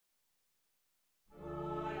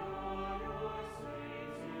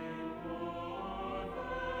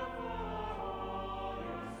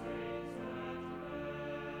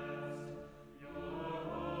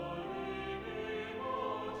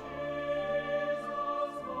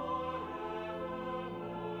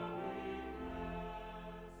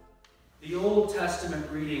The Old Testament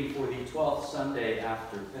reading for the 12th Sunday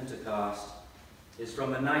after Pentecost is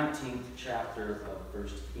from the 19th chapter of 1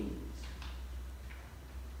 Kings.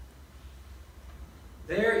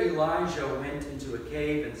 There Elijah went into a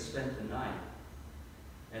cave and spent the night.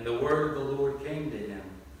 And the word of the Lord came to him,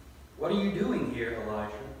 "What are you doing here,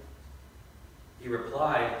 Elijah?" He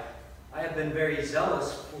replied, "I have been very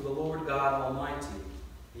zealous for the Lord God Almighty.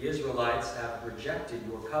 The Israelites have rejected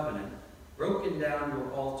your covenant, broken down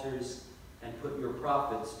your altars, and put your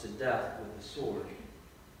prophets to death with the sword.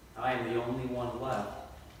 I am the only one left,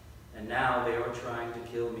 and now they are trying to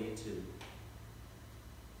kill me too."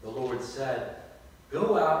 The Lord said,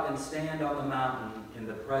 "Go out and stand on the mountain in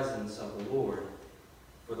the presence of the Lord,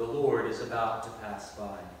 for the Lord is about to pass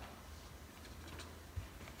by."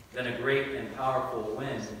 Then a great and powerful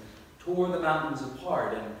wind tore the mountains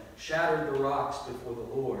apart and shattered the rocks before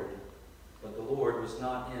the Lord, but the Lord was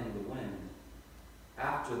not in the wind.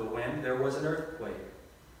 After the wind there was an earthquake,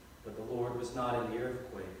 but the Lord was not in the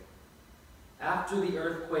earthquake. After the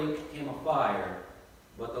earthquake came a fire,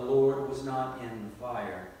 but the Lord was not in the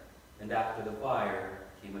fire. And after the fire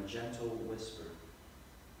came a gentle whisper.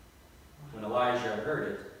 When Elijah heard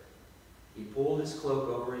it, he pulled his cloak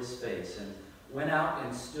over his face and went out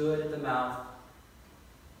and stood at the mouth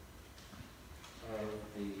of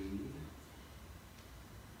the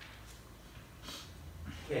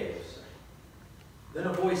cave. Then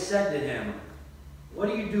a voice said to him, "What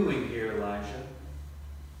are you doing here, Elijah?"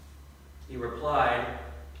 He replied,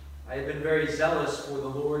 "I have been very zealous for the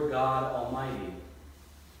Lord God Almighty.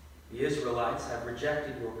 The Israelites have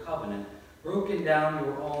rejected your covenant, broken down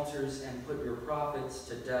your altars, and put your prophets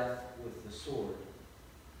to death with the sword.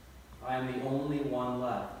 I am the only one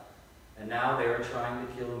left, and now they are trying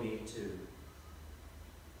to kill me too."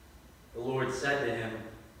 The Lord said to him,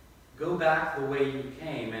 "Go back the way you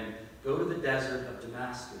came and go to the desert of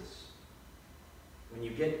Damascus. When you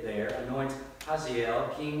get there, anoint Hazael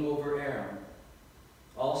king over Aram.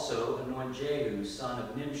 Also anoint Jehu son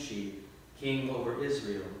of Nimshi king over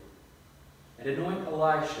Israel. And anoint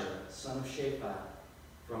Elisha son of Shaphat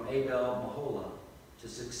from Abel-Meholah to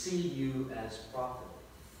succeed you as prophet.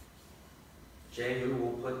 Jehu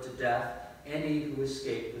will put to death any who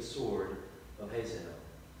escape the sword of Hazael.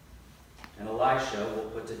 And Elisha will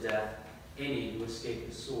put to death any who escape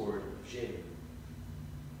the sword of Jehu.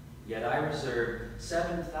 Yet I reserve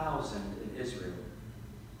 7,000 in Israel,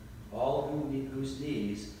 all whose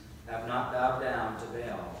knees have not bowed down to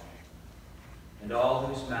Baal, and all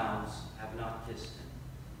whose mouths have not kissed him."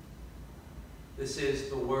 This is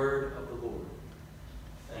the word of the Lord.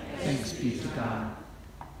 Thanks be to God.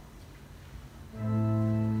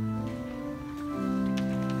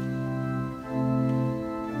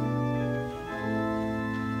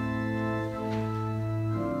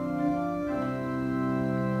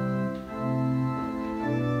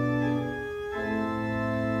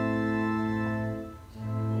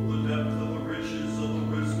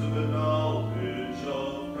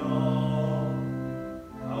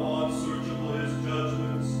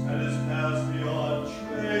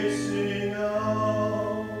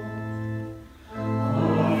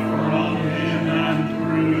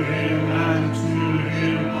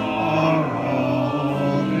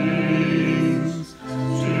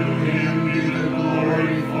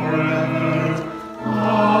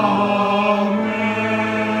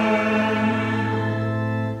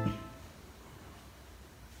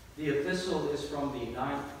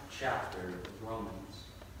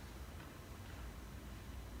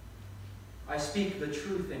 I speak the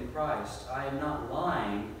truth in Christ. I am not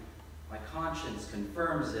lying. My conscience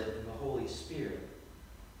confirms it in the Holy Spirit.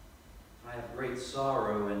 I have great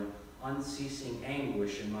sorrow and unceasing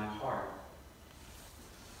anguish in my heart.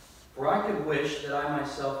 For I could wish that I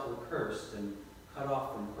myself were cursed and cut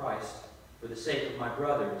off from Christ for the sake of my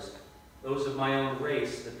brothers, those of my own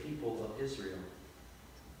race, the people of Israel.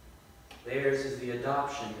 Theirs is the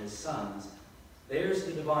adoption as sons. Theirs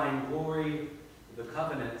the divine glory, the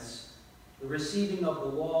covenants, the receiving of the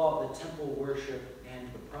law, the temple worship,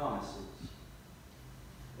 and the promises.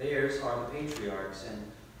 Theirs are the patriarchs,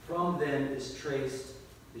 and from them is traced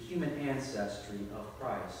the human ancestry of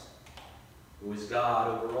Christ, who is God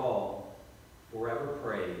over all, forever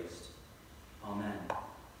praised. Amen.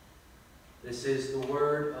 This is the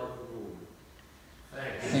word of the Lord.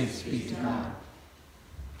 Thanks be to God.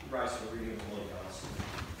 Rise for the reading of the Holy Gospel.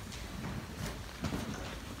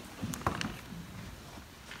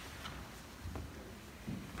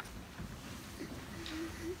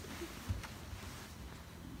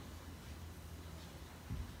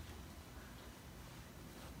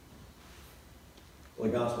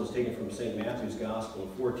 The Gospel is taken from St. Matthew's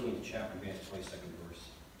Gospel, 14th chapter, beginning 22nd verse.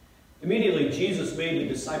 Immediately, Jesus made the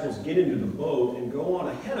disciples get into the boat and go on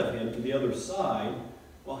ahead of him to the other side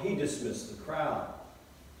while he dismissed the crowd.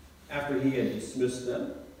 After he had dismissed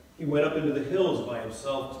them, he went up into the hills by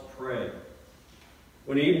himself to pray.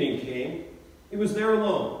 When evening came, he was there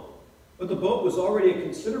alone, but the boat was already a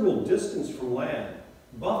considerable distance from land,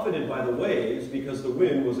 buffeted by the waves because the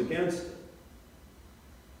wind was against it.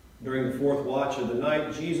 During the fourth watch of the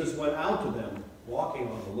night, Jesus went out to them, walking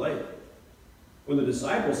on the lake. When the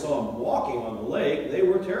disciples saw him walking on the lake, they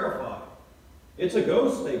were terrified. "It's a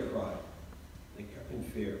ghost," they cried. They kept in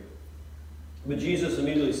fear. But Jesus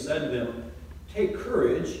immediately said to them, "Take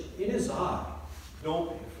courage, it is I. Don't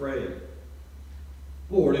be afraid."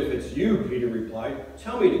 "Lord, if it's you," Peter replied,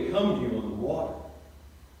 "tell me to come to you on the water."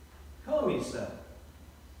 "Come," he said.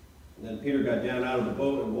 And then Peter got down out of the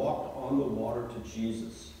boat and walked on the water to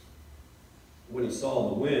Jesus. When he saw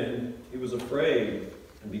the wind, he was afraid,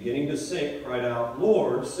 and beginning to sink, cried out,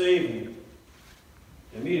 "Lord, save me."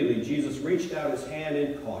 Immediately Jesus reached out his hand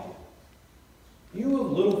and caught him. "You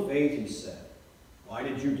of little faith," he said, "why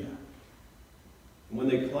did you doubt?" And when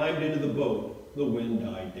they climbed into the boat, the wind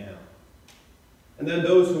died down. And then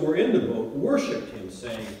those who were in the boat worshipped him,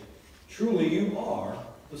 saying, "Truly you are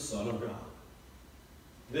the Son of God."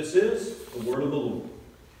 This is the word of the Lord.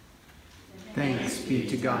 Thanks be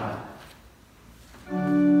to God.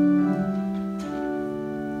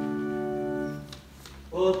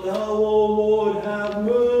 But thou, O Lord, have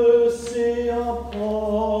mercy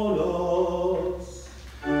upon us.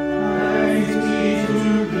 Thanks be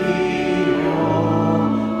to thee, O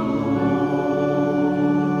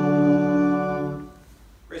Lord.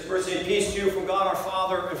 Grace, mercy, and peace to you from God our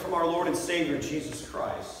Father and from our Lord and Savior, Jesus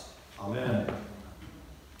Christ. Amen. A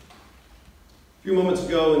few moments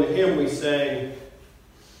ago in the hymn we sang,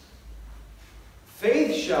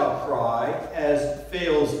 "Faith shall cry as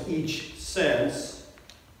fails each sense,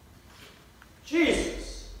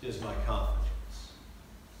 Jesus is my confidence."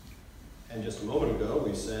 And just a moment ago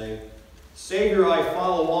we sang, "Savior, I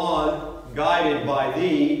follow on, guided by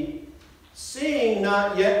thee, seeing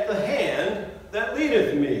not yet the hand that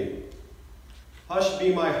leadeth me. Hushed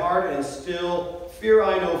be my heart and still, fear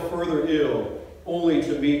I no further ill, only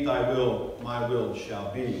to meet thy will, my will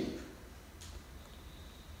shall be."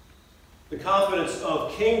 The confidence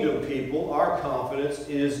of kingdom people, our confidence,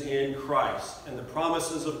 is in Christ and the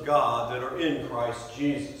promises of God that are in Christ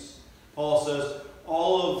Jesus. Paul says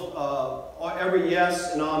every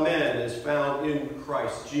yes and amen is found in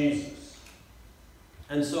Christ Jesus.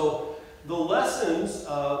 And so the lessons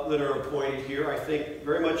that are appointed here, I think,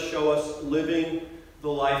 very much show us living the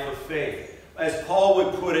life of faith. As Paul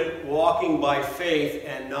would put it, walking by faith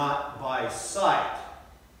and not by sight.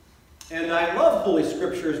 And I love Holy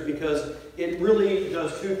Scriptures because it really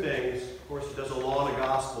does two things. Of course, it does a law and a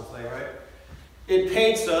gospel thing, right? It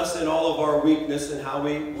paints us in all of our weakness and how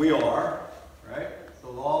we are, right? The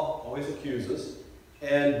law always accuses,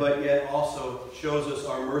 but yet also shows us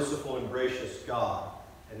our merciful and gracious God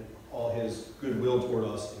and all his goodwill toward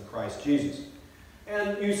us in Christ Jesus.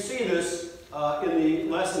 And you see this in the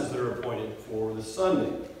lessons that are appointed for this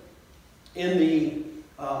Sunday. In the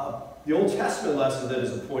Old Testament lesson that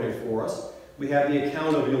is appointed for us, we have the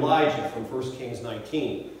account of Elijah from 1 Kings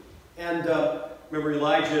 19. And remember,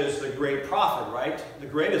 Elijah is the great prophet, right? The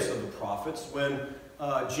greatest of the prophets. When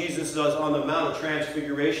Jesus does on the Mount of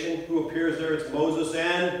Transfiguration, who appears there? It's Moses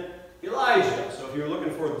and Elijah. So if you're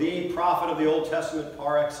looking for the prophet of the Old Testament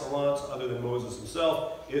par excellence, other than Moses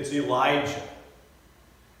himself, it's Elijah.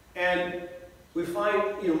 And we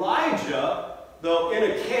find Elijah, though in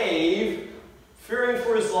a cave, fearing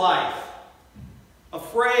for his life,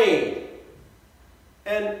 afraid.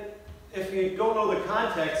 And if you don't know the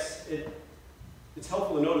context, it's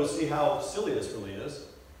helpful to know to see how silly this really is.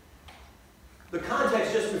 The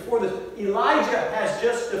context just before this, Elijah has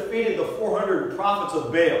just defeated the 400 prophets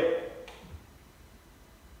of Baal.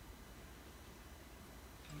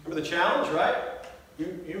 Remember the challenge, right?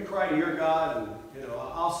 You cry to your God, and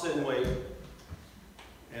I'll sit and wait.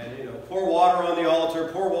 And pour water on the altar,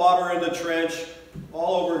 pour water in the trench,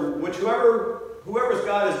 all over which whoever's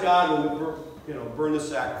God is God will burn the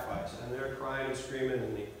sacrifice. And they're crying and screaming,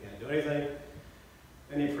 and they can't do anything.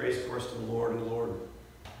 And he prays, of course, to the Lord, and the Lord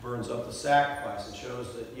burns up the sacrifice and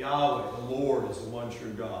shows that Yahweh, the Lord, is the one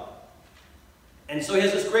true God. And so he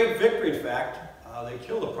has this great victory. In fact, they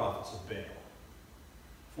kill the prophets of Baal.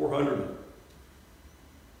 400 of them.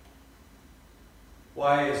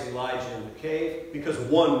 Why is Elijah in the cave? Because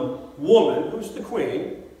one woman, who's the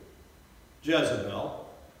queen, Jezebel,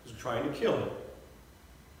 was trying to kill him.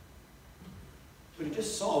 But he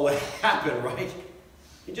just saw what happened, right?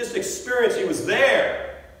 He just experienced, he was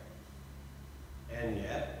there. And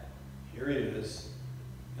yet, here he is,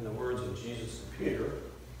 in the words of Jesus to Peter,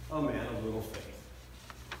 a man of little faith.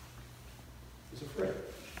 He's afraid.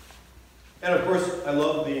 And of course, I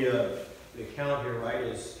love the account here, right?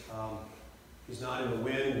 Is he's not in the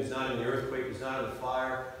wind, he's not in the earthquake, he's not in the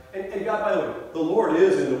fire. And God, by the way, the Lord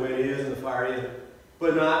is in the wind, he is in the fire,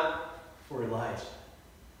 but not for Elijah.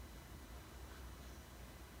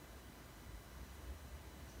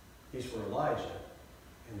 He's for Elijah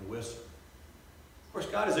in the whisper. Of course,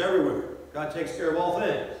 God is everywhere. God takes care of all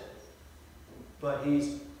things. But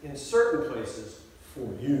he's in certain places for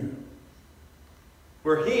you,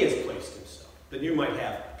 where he has placed himself, that you might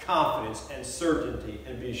have confidence and certainty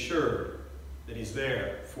and be sure that he's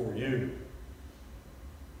there for you.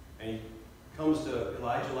 And he comes to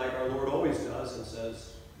Elijah like our Lord always does and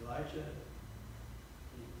says, Elijah.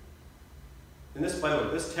 And this, by the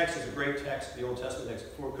way, this text is a great text, the Old Testament text.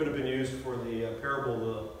 It could have been used for the parable of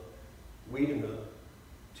the wheat and the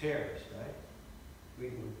tares, right?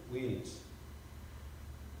 Wheat and weeds.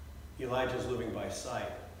 Elijah's living by sight.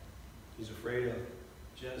 He's afraid of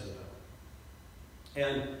Jezebel.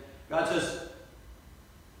 And God says,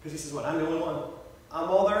 because he says, what? I'm the only one. I'm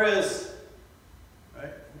all there is. Right?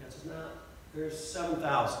 And God says, no, there's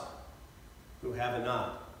 7,000 who have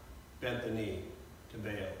not bent the knee to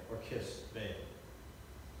Baal or kissed Baal.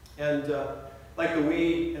 And like the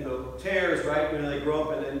wheat and the tares, right? You know, they grow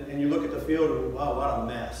up and you look at the field and wow, what a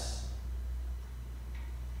mess.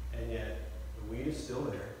 And yet the wheat is still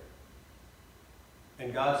there.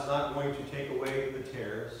 And God's not going to take away the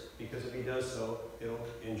tares, because if he does so, it'll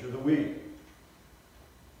injure the wheat.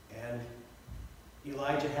 And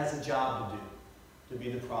Elijah has a job to do, to be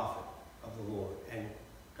the prophet of the Lord. And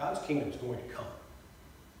God's kingdom is going to come.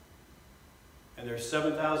 And there's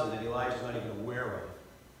 7,000 that Elijah's not even aware of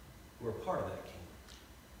who are part of that kingdom.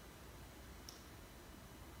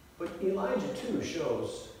 But Elijah, too,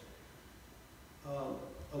 shows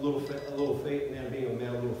a little faith, man being a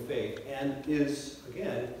man of little faith, and is,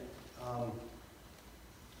 again,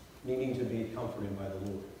 needing to be comforted by the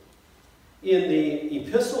Lord. In the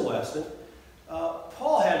epistle lesson,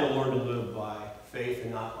 Paul had to learn to live by faith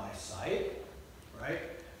and not by sight, right?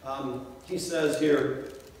 He says here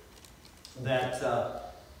that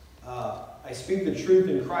I speak the truth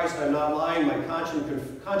in Christ, I'm not lying, my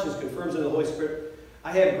conscience confirms in the Holy Spirit.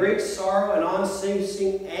 I have great sorrow and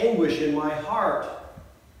unceasing anguish in my heart.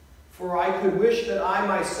 For I could wish that I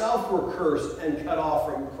myself were cursed and cut off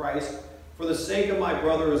from Christ for the sake of my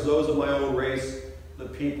brother as those of my own race, the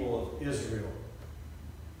people of Israel.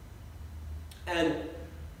 And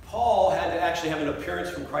Paul had to actually have an appearance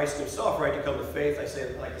from Christ himself, right, to come to faith. I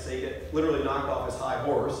like to say, he get literally knocked off his high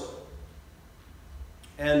horse.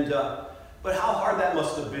 And but how hard that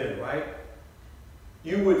must have been, right?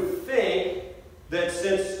 You would think that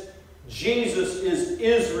since Jesus is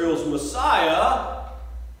Israel's Messiah,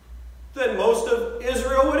 then most of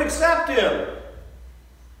Israel would accept him.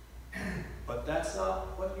 But that's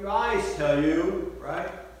not what your eyes tell you,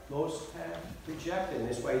 right? Most have rejected him.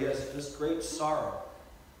 That's why he has this great sorrow.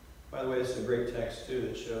 By the way, this is a great text, too,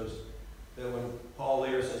 that shows that when Paul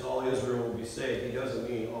later says all Israel will be saved, he doesn't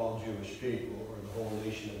mean all Jewish people or the whole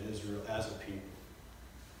nation of Israel as a people.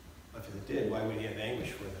 If he did, why would he have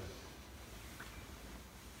anguish for them?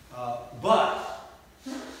 But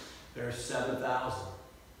there's 7,000.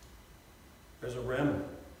 There's a remnant.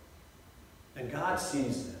 And God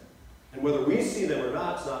sees them. And whether we see them or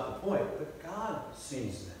not, it's not the point. But God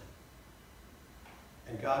sees them.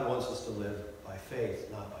 And God wants us to live by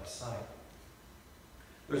faith, not by sight.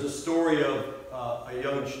 There's a story of a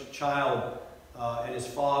young child and his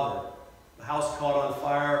father. The house caught on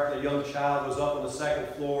fire. The young child was up on the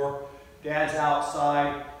second floor. Dad's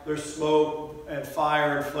outside. There's smoke and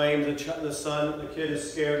fire and flames. The kid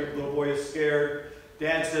is scared. The little boy is scared.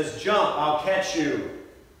 Dad says, jump, I'll catch you.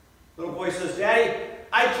 Little boy says, Daddy,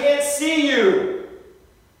 I can't see you.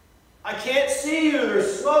 I can't see you.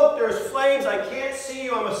 There's smoke, there's flames. I can't see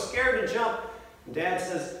you. I'm scared to jump. And Dad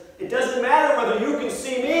says, it doesn't matter whether you can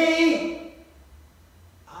see me.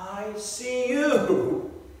 I see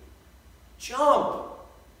you. Jump.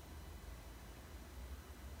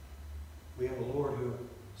 We have a Lord who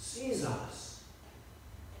sees us,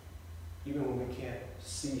 even when we can't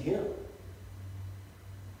see him.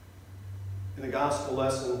 In the gospel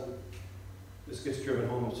lesson, this gets driven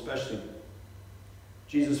home especially.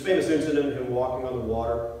 Jesus' famous incident of him walking on the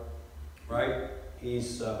water, right?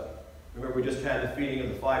 Remember we just had the feeding of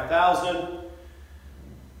the 5,000.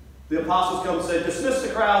 The apostles come and say, dismiss the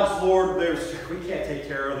crowds, Lord. We can't take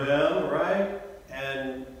care of them, right?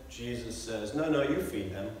 And Jesus says, no, you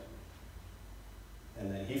feed them.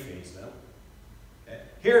 And then he feeds them. Okay?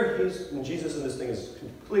 Here, when Jesus in this thing is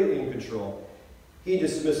completely in control, he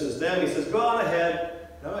dismisses them. He says, go on ahead.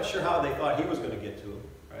 And I'm not sure how they thought he was going to get to them,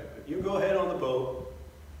 right? But you go ahead on the boat.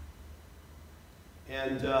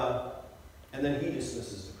 And then he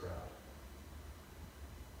dismisses the crowd.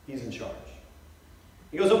 He's in charge.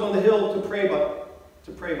 He goes up on the hill to pray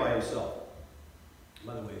by himself.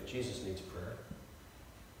 By the way, if Jesus needs prayer.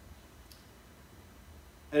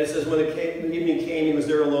 And it says, when the evening came, he was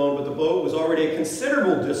there alone, but the boat was already a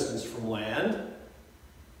considerable distance from land.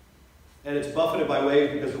 And it's buffeted by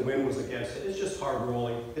waves because the wind was against it. It's just hard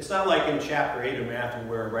rolling. It's not like in chapter 8 of Matthew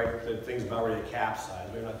where, right, the thing's about ready to capsize.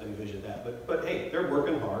 We don't have to envision that. But hey, they're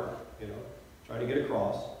working hard, trying to get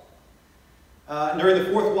across. During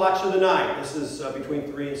the fourth watch of the night, this is between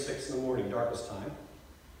 3 and 6 in the morning, darkest time,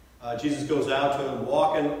 Jesus goes out to them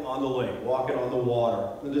walking on the lake, walking on the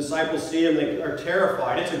water. The disciples see him, they are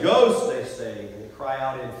terrified. It's a ghost, they say, and they cry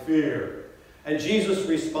out in fear. And Jesus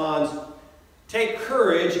responds, take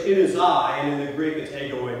courage, it is I, and in the Greek it's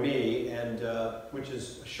ego and me, and which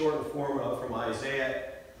is a shortened form from Isaiah,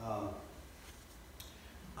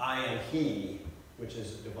 I am he, which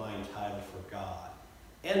is a divine title for God.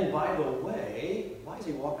 And by the way, why is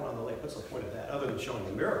he walking on the lake? What's the point of that? Other than showing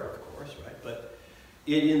the miracle, of course, right? But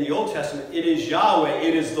in the Old Testament, it is Yahweh,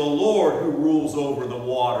 it is the Lord who rules over the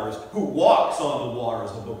waters, who walks on the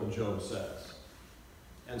waters, the book of Job says.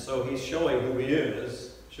 And so he's showing who he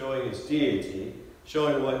is, showing his deity,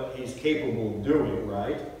 showing what he's capable of doing,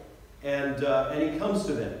 right? And he comes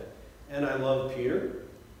to them. And I love Peter.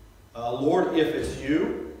 Lord, if it's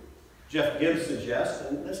you, Jeff Gibbs suggests,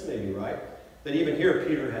 and this may be right, that even here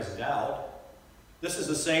Peter has doubt. This is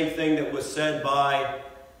the same thing that was said by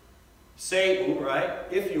Satan, right?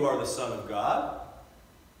 If you are the Son of God.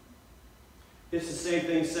 It's the same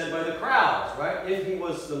thing said by the crowds, right? If he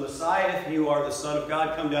was the Messiah, if you are the Son of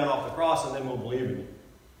God, come down off the cross and then we'll believe in you.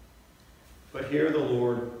 But here the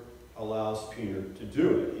Lord allows Peter to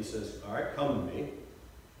do it. He says, all right, come to me.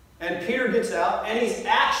 And Peter gets out, and he's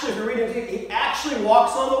actually, if you read it, he actually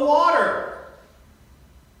walks on the water.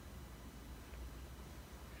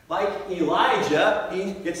 Like Elijah,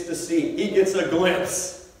 he gets to see. He gets a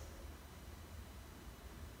glimpse.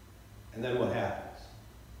 And then what happens?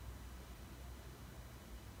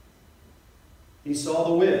 He saw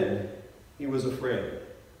the wind. He was afraid.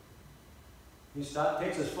 He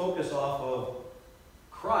takes his focus off of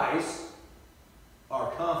Christ,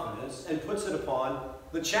 our confidence, and puts it upon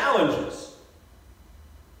the challenges.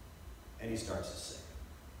 And he starts to sing.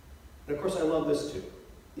 And of course, I love this too.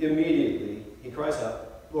 Immediately, he cries out,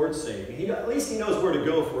 Lord, save me. At least he knows where to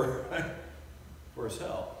go for his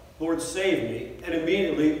help. Lord, save me. And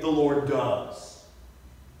immediately, the Lord does.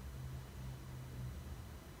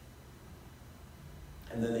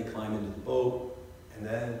 And then they climb into the boat. And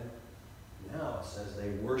then, now it says they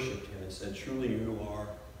worshipped him and said, truly you are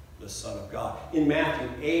the Son of God. In Matthew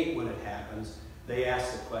 8, when it happens, they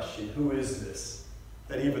ask the question, who is this?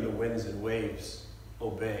 That even the winds and waves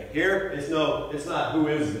obey. Here, it's not who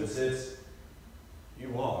is this, it's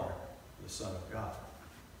you are the Son of God.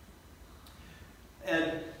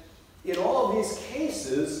 And in all of these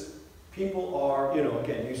cases, people are,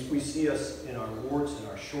 again, we see us in our warts and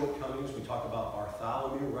our shortcomings. We talk about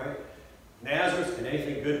Bartholomew, right? Nazareth, can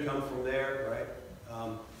anything good come from there,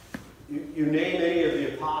 right? You name any of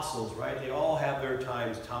the apostles, right? They all have their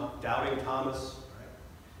times. Doubting Thomas,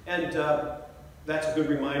 right? And that's a good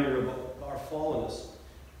reminder of our fallenness.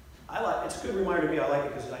 It's a good reminder to me. I like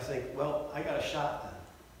it because I think, well, I got a shot then.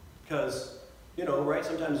 Because, right?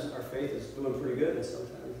 Sometimes our faith is doing pretty good and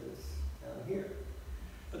sometimes it's down here.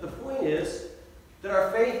 But the point is that our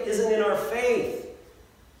faith isn't in our faith.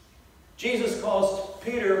 Jesus calls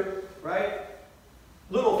Peter, right?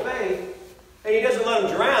 Little faith. And he doesn't let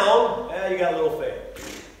him drown. You got little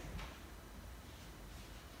faith.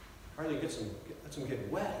 Hardly lets him get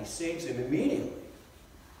wet. He saves him immediately.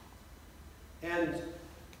 And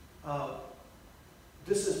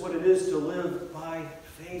this is what it is to live by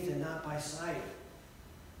faith and not by sight.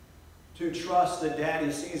 To trust that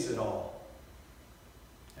Daddy sees it all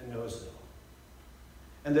and knows it all.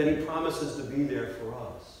 And that he promises to be there for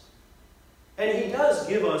us. And he does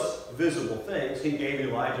give us visible things. He gave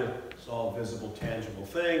Elijah saw a visible, tangible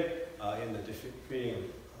thing in the defeating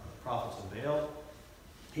of prophets of Baal.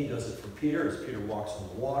 He does it for Peter as Peter walks on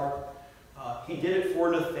the water. He did it for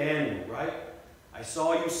Nathanael, right? I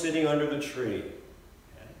saw you sitting under the tree.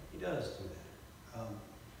 Okay? He does do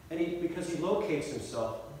that. Because he locates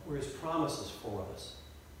himself where his promise is for us.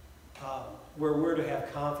 Where we're to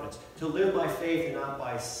have confidence. To live by faith and not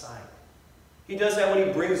by sight. He does that when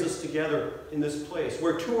he brings us together in this place.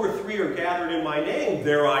 Where 2 or 3 are gathered in my name,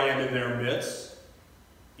 there I am in their midst.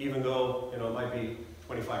 even though, it might be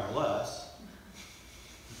 25 or less.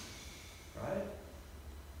 Right?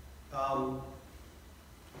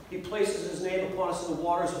 He places his name upon us in the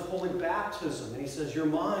waters of holy baptism, and he says, you're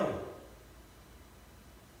mine.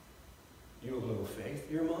 You have little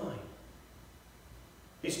faith, you're mine.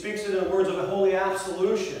 He speaks it in the words of a holy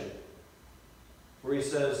absolution, where he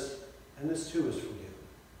says, and this too is forgiven.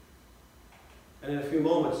 And in a few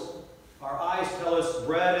moments, our eyes tell us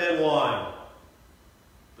bread and wine.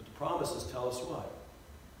 But the promises tell us what?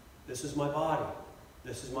 This is my body.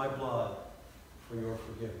 This is my blood for your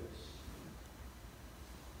forgiveness.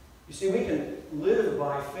 You see, we can live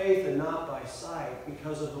by faith and not by sight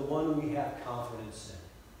because of the one we have confidence in.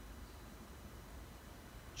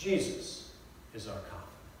 Jesus is our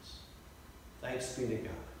confidence. Thanks be to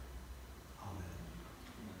God.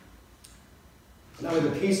 Now,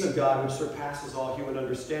 with the peace of God, which surpasses all human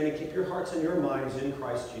understanding, keep your hearts and your minds in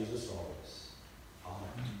Christ Jesus always.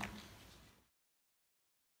 Amen.